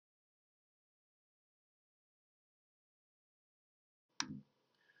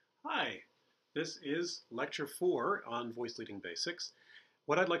Hi, this is Lecture 4 on Voice Leading Basics.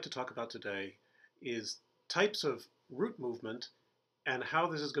 What I'd like to talk about today is types of root movement and how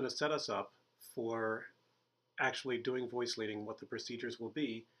this is going to set us up for actually doing voice leading, what the procedures will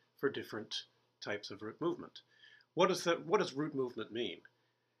be for different types of root movement. What does root movement mean?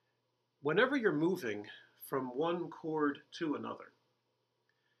 Whenever you're moving from one chord to another,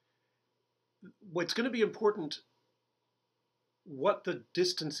 what's going to be important what the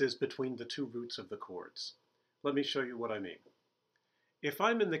distance is between the two roots of the chords. Let me show you what I mean. If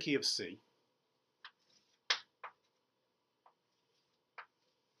I'm in the key of C,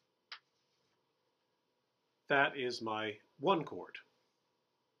 that is my one chord,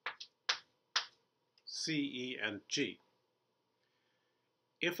 C, E, and G.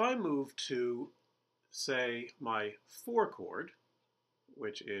 If I move to, say, my four chord,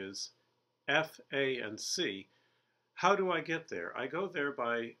 which is F, A, and C, how do I get there? I go there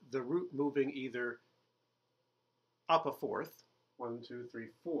by the root moving either up a fourth, 1, 2, 3,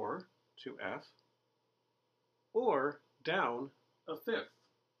 4, to F, or down a fifth,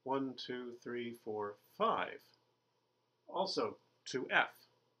 1, 2, 3, 4, 5, also to F.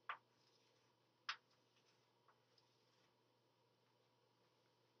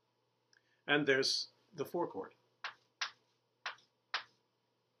 And there's the four chord.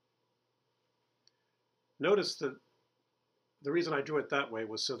 Notice that the reason I drew it that way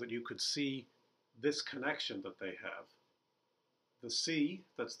was so that you could see this connection that they have. The C,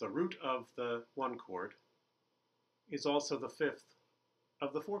 that's the root of the one chord, is also the fifth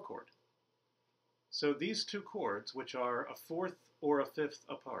of the four chord. So these two chords, which are a fourth or a fifth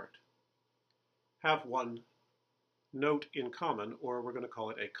apart, have one note in common, or we're going to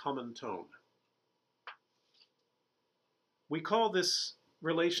call it a common tone. We call this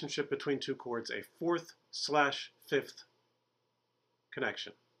relationship between two chords a fourth/fifth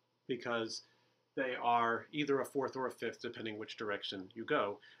connection, because they are either a fourth or a fifth, depending which direction you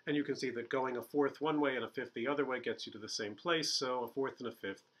go. And you can see that going a fourth one way and a fifth the other way gets you to the same place, so a fourth and a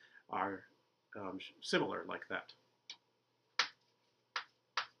fifth are similar like that.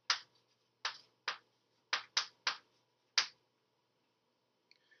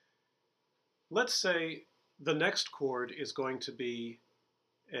 Let's say the next chord is going to be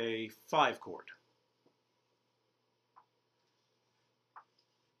a 5 chord.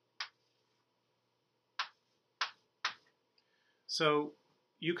 So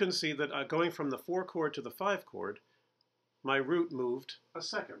you can see that going from the 4 chord to the 5 chord, my root moved a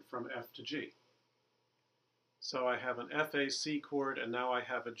second from F to G. So I have an F-A-C chord, and now I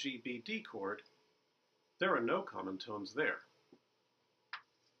have a G-B-D chord. There are no common tones there.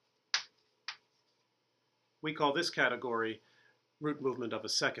 We call this category root movement of a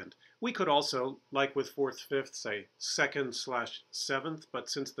second. We could also, like with fourth, fifth, say second/seventh, but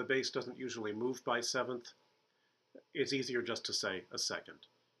since the bass doesn't usually move by seventh, it's easier just to say a second.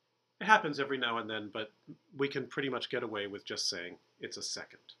 It happens every now and then, but we can pretty much get away with just saying it's a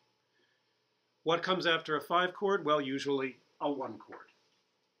second. What comes after a 5 chord? Well, usually a 1 chord.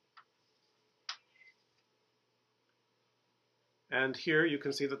 And here you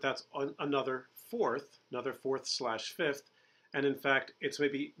can see that that's another fourth/fifth, and in fact, it's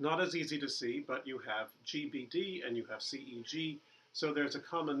maybe not as easy to see, but you have G-B-D and you have C-E-G, so there's a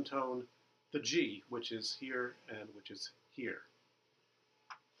common tone, the G, which is here and which is here.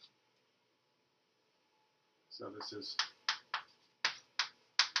 So this is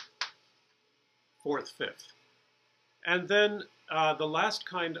fourth, fifth. And then the last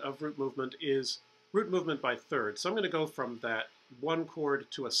kind of root movement is root movement by third. So I'm going to go from that 1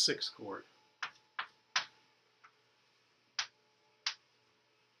 chord to a 6 chord.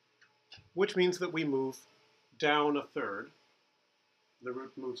 Which means that we move down a third. The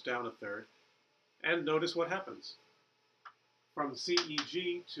root moves down a third. And notice what happens. From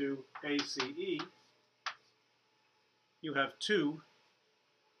C-E-G to A-C-E, you have 2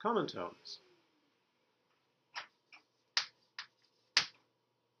 common tones.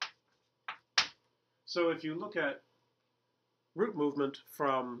 So if you look at root movement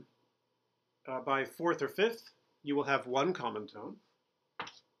from by fourth or fifth, you will have 1 common tone.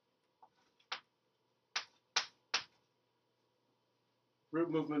 Root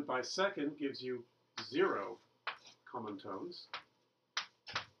movement by second gives you 0 common tones.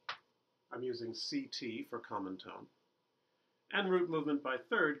 I'm using CT for common tone. And root movement by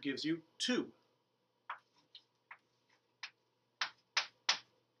third gives you 2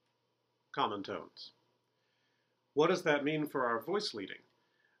 common tones. What does that mean for our voice leading?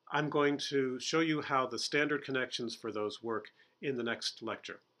 I'm going to show you how the standard connections for those work in the next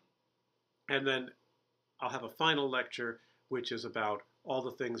lecture. And then I'll have a final lecture which is about all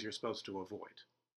the things you're supposed to avoid.